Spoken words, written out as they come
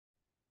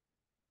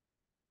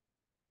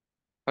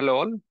Hello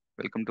all,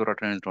 welcome to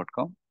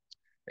Rotterdam.com.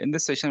 In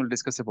this session, we'll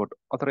discuss about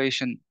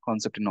authorization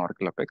concept in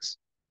Oracle Apex.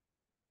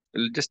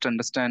 We'll just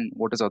understand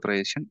what is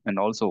authorization and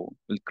also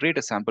we'll create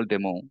a sample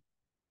demo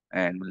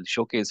and we'll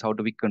showcase how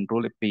do we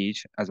control a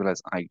page as well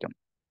as item.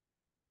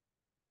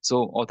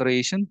 So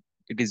authorization,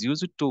 it is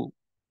used to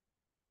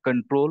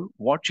control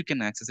what you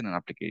can access in an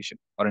application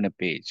or in a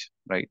page,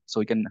 right?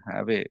 So you can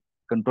have a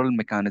control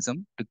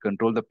mechanism to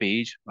control the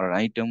page or an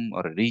item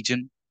or a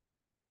region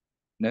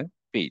in a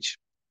page.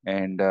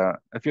 And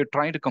if you're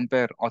trying to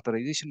compare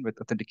authorization with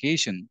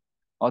authentication,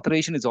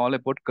 authorization is all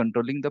about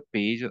controlling the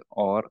page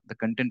or the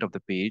content of the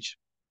page,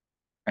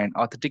 and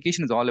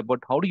authentication is all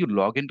about how do you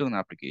log into an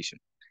application.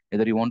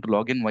 Either you want to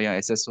log in via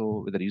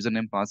SSO with a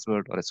username,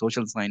 password, or a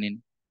social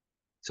sign-in.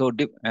 So,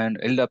 and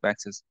LDAP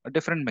access, a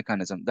different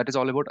mechanism. That is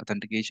all about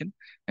authentication.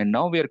 And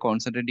now we are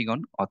concentrating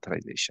on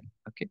authorization.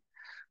 Okay.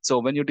 So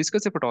when you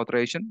discuss about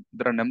authorization,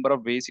 there are a number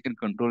of ways you can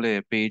control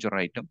a page or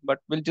item, but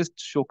we'll just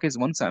showcase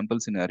one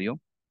sample scenario.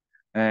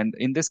 And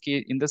in this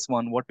case, in this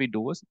one, what we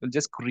do is we'll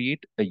just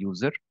create a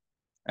user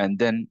and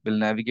then we'll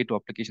navigate to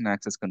application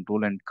access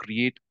control and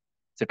create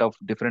set of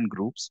different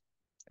groups.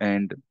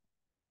 And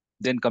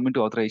then coming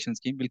to authorization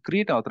scheme, we'll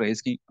create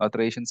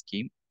authorization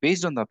scheme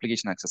based on the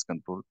application access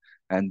control.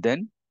 And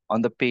then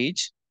on the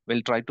page,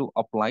 we'll try to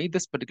apply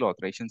this particular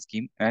authorization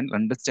scheme and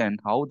understand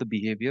how the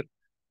behavior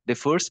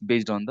differs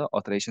based on the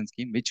authorization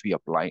scheme which we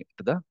apply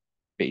to the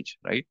page,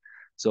 right?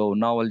 So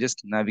now I'll just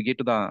navigate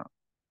to the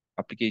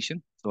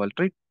application. So I'll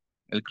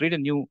create a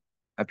new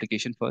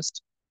application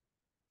first,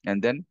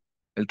 and then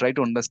I'll try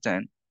to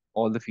understand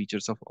all the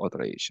features of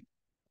authorization.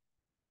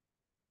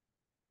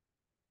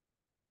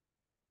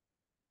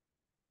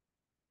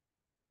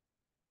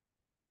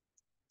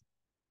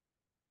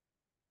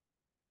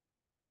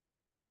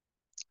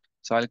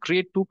 So I'll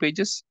create two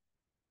pages.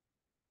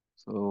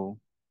 So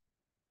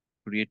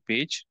create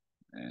page,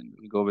 and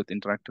we'll go with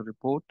interactive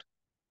report,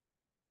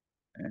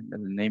 and I'll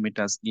name it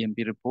as EMP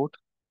report.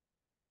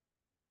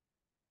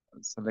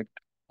 I'll select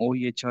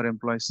OEHR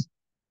employees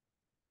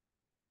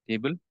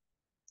table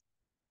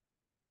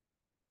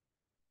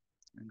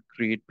and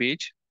create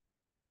page.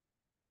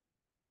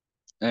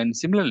 And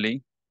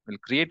similarly, we'll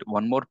create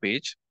one more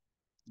page,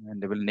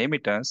 and I will name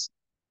it as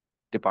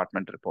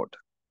department report.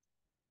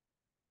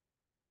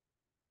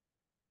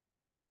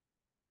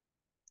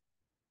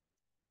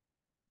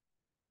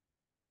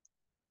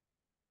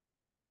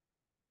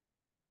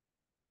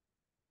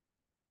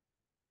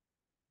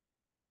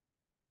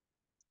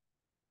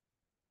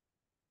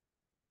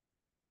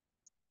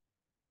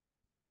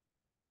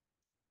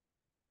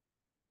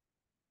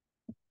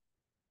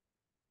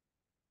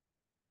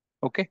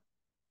 Okay.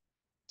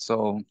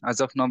 So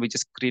as of now, we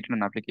just created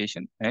an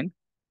application and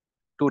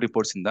two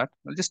reports in that.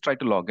 I'll just try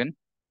to log in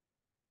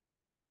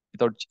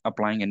without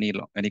applying any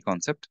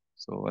concept.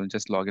 So I'll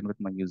just log in with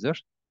my user,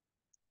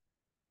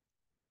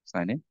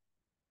 sign in.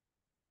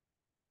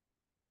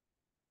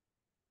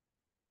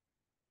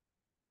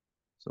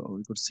 So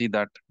we could see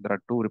that there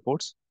are two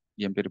reports,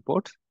 EMP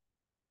report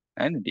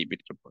and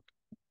DBT report.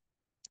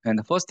 And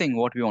the first thing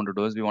what we want to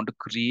do is we want to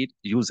create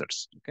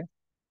users. Okay.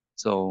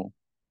 So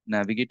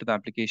navigate to the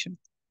application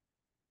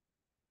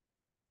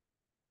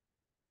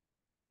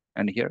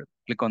and here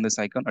click on this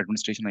icon,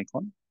 administration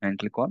icon, and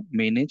click on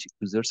manage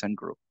users and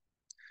group.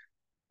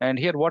 And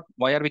here,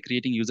 why are we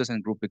creating users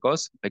and group?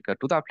 Because to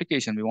the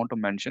application, we want to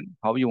mention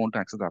how you want to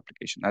access the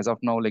application. As of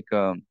now, we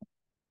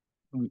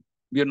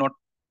are not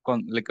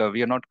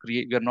we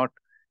are not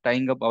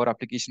tying up our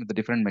application with the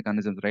different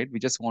mechanisms, right? We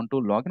just want to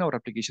log in our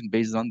application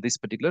based on this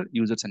particular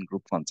users and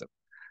group concept.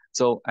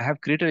 So I have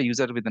created a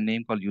user with a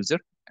name called user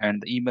and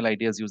the email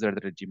ID is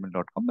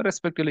user@gmail.com.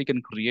 Respectively, you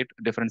can create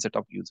a different set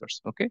of users.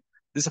 Okay.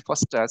 This is the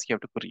first task you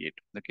have to create.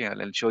 Okay.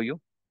 I'll show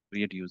you.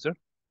 Create user.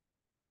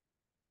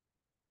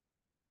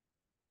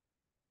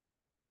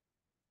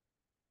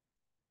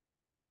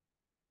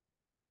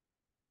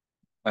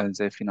 I'll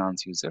say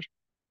finance user.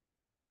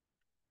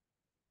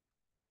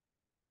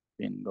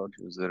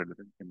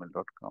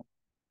 Pin.user@gmail.com.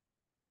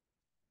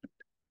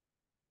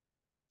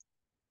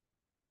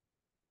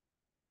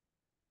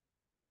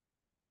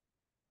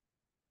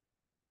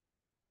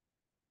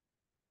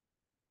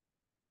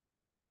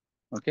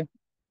 Okay.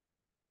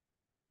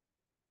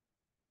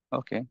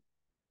 Okay.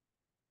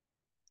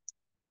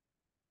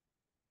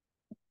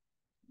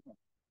 Let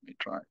me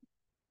try.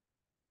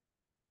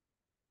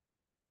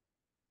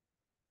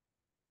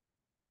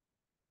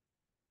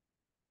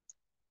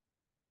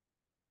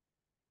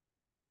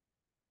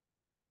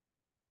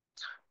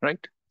 Right.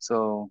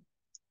 So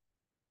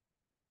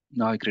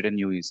now I create a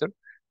new user.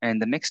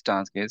 And the next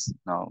task is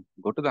now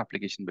go to the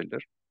application builder.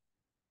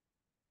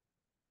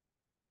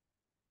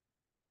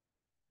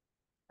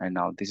 And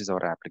now this is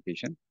our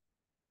application.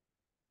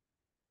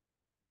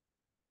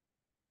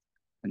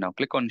 And now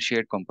click on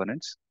shared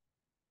components.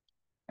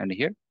 And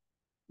here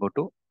go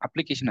to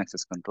application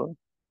access control.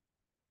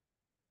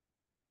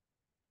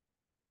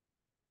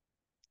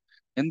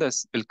 In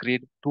this, we'll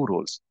create two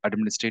roles,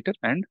 administrator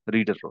and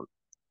reader role.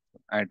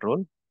 Add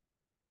role,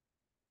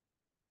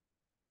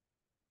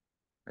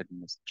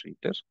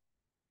 administrator.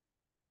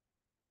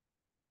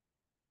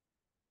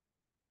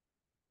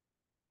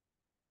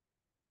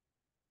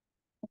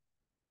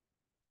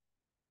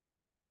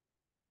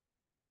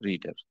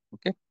 reader.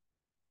 Okay.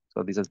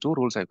 So these are two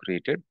roles I've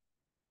created.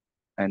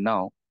 And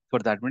now for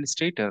the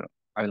administrator,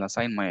 I will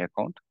assign my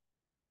account,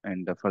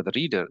 and for the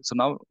reader. So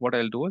now what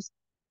I'll do is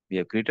we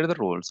have created the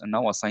roles and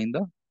now assign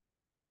the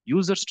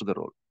users to the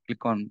role.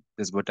 Click on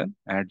this button,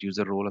 add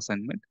user role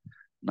assignment.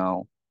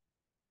 Now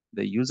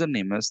the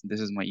username is, this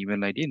is my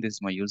email ID and this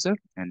is my user,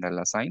 and I'll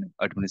assign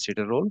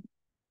administrator role.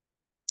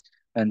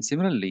 And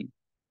similarly,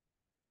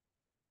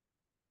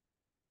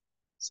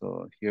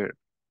 so here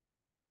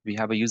we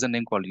have a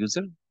username called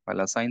user.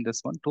 I'll assign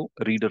this one to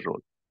reader role.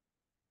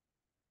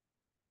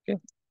 Okay.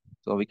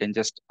 So we can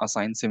just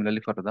assign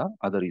similarly for the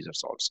other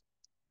users also.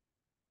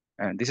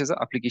 And this is the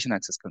application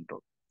access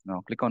control.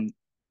 Now click on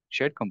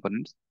shared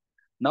components.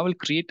 Now we'll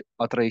create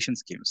authorization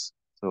schemes.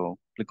 So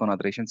click on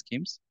authorization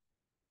schemes.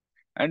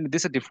 And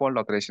this is a default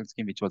authorization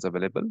scheme which was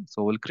available.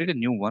 So we'll create a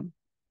new one,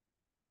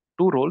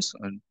 two roles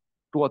and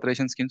two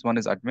authorization schemes. One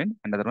is admin,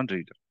 another one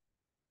reader.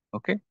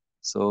 Okay.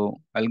 So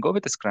I'll go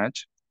with a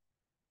scratch.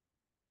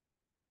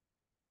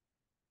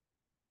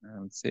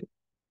 I'll say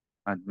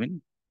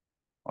admin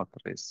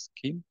authorized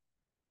scheme.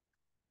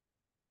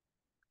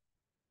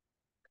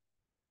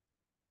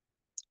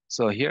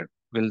 So here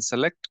we'll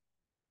select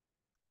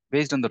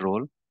based on the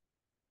role,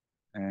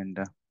 and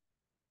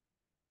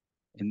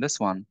in this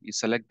one you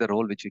select the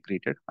role which we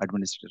created,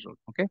 administrator role.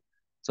 Okay.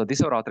 So this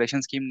is our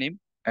authorization scheme name,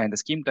 and the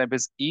scheme type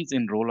is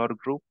in role or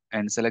group,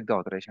 and select the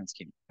authorization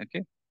scheme.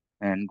 Okay.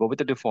 And go with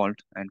the default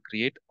and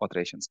create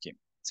authorization scheme.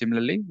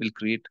 Similarly, we'll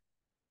create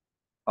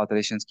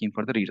authorization scheme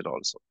for the reader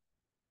also.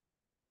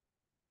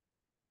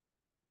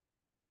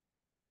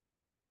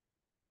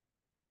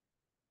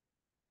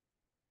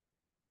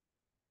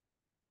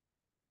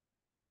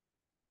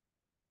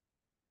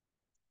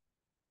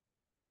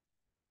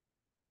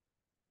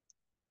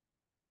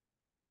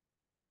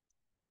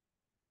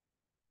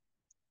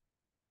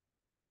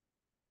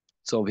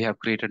 So we have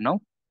created now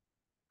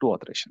two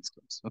authorization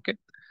schemes. Okay.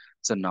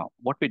 So now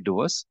what we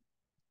do is,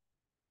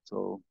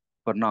 so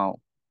for now,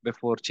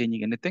 before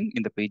changing anything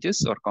in the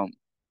pages or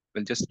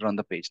we'll just run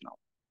the page now.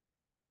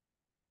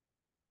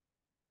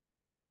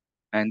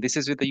 And this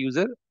is with the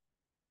user,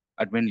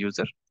 admin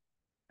user.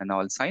 And now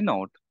I'll sign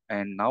out.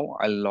 And now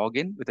I'll log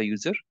in with a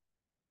user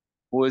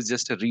who is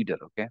just a reader.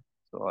 Okay.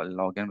 So I'll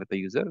log in with the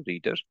user,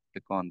 reader,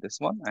 click on this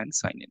one and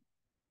sign in.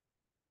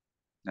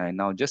 And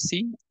now just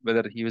see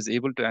whether he was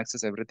able to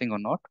access everything or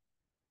not.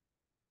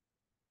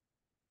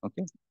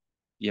 Okay.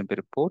 EMP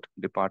report,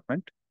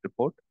 department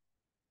report.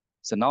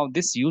 So now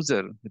this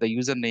user, the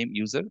username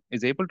user,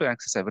 is able to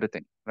access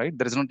everything, right?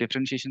 There is no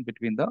differentiation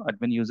between the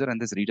admin user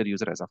and this reader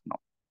user as of now.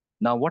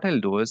 Now what I'll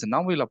do is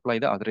now we'll apply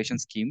the authorization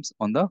schemes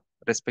on the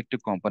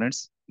respective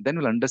components. Then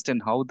we'll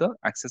understand how the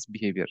access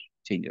behavior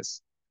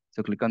changes.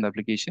 So click on the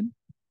application,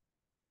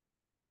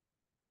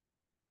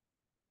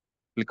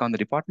 click on the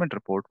department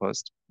report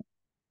first.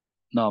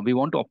 Now we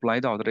want to apply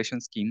the authorization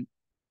scheme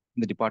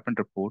in the department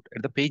report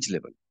at the page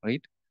level,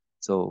 right?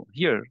 So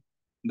here,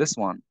 this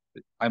one,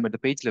 I'm at the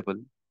page level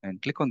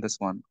and click on this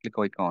one, click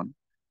icon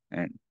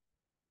and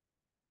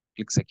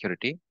click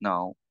security.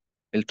 Now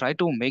we'll try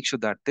to make sure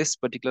that this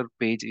particular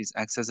page is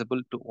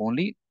accessible to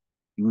only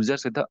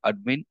users with the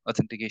admin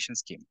authentication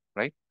scheme,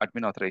 right?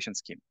 Admin authorization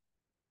scheme,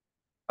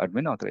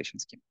 admin authorization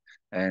scheme.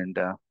 And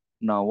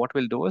now what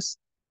we'll do is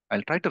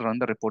I'll try to run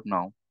the report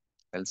now.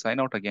 I'll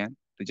sign out again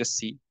to just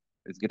see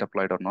it's get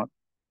applied or not.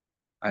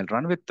 I'll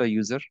run with the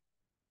user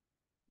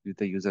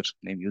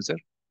name user.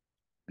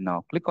 And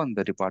now click on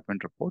the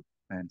department report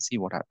and see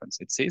what happens.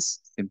 It says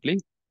simply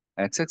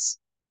access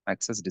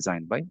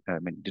designed by,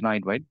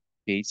 denied by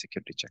page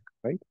security check,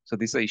 right? So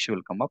this issue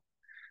will come up.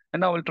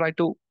 And now we'll try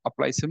to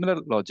apply similar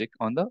logic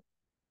on the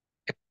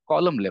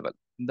column level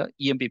in the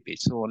EMP page.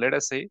 So let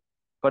us say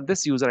for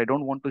this user, I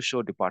don't want to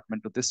show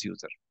department to this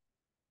user.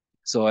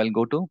 So I'll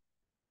go to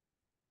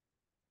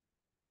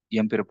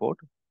EMP report,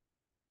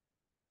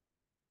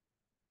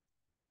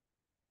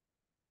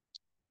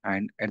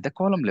 and at the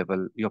column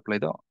level, you apply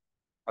the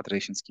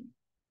authorization scheme.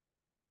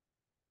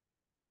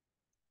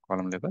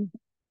 Column level,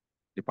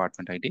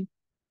 department ID.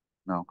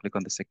 Now click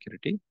on the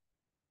security,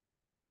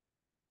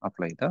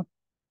 apply the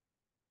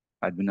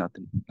admin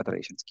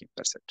authorization scheme.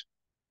 That's it.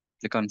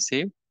 Click on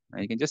save.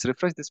 And you can just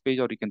refresh this page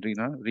or you can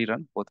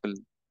rerun. Both will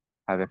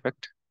have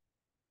effect.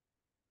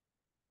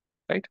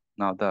 Right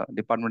now, the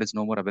department is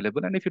no more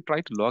available. And if you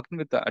try to log in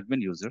with the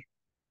admin user,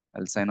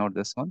 I'll sign out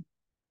this one.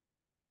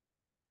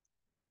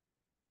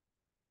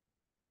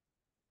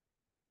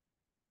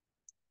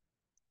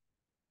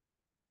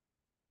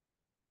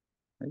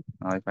 Right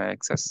now, if I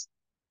access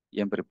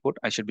EMP report,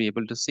 I should be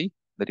able to see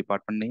the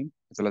department name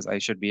as well as I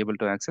should be able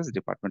to access the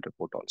department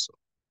report also.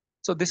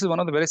 So this is one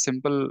of the very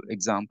simple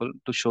example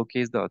to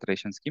showcase the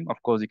authorization scheme.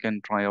 Of course, you can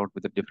try out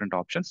with the different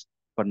options.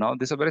 But now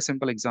this is a very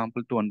simple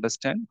example to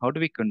understand how do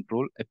we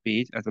control a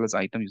page as well as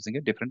item using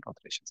a different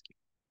authorization scheme.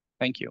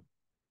 Thank you.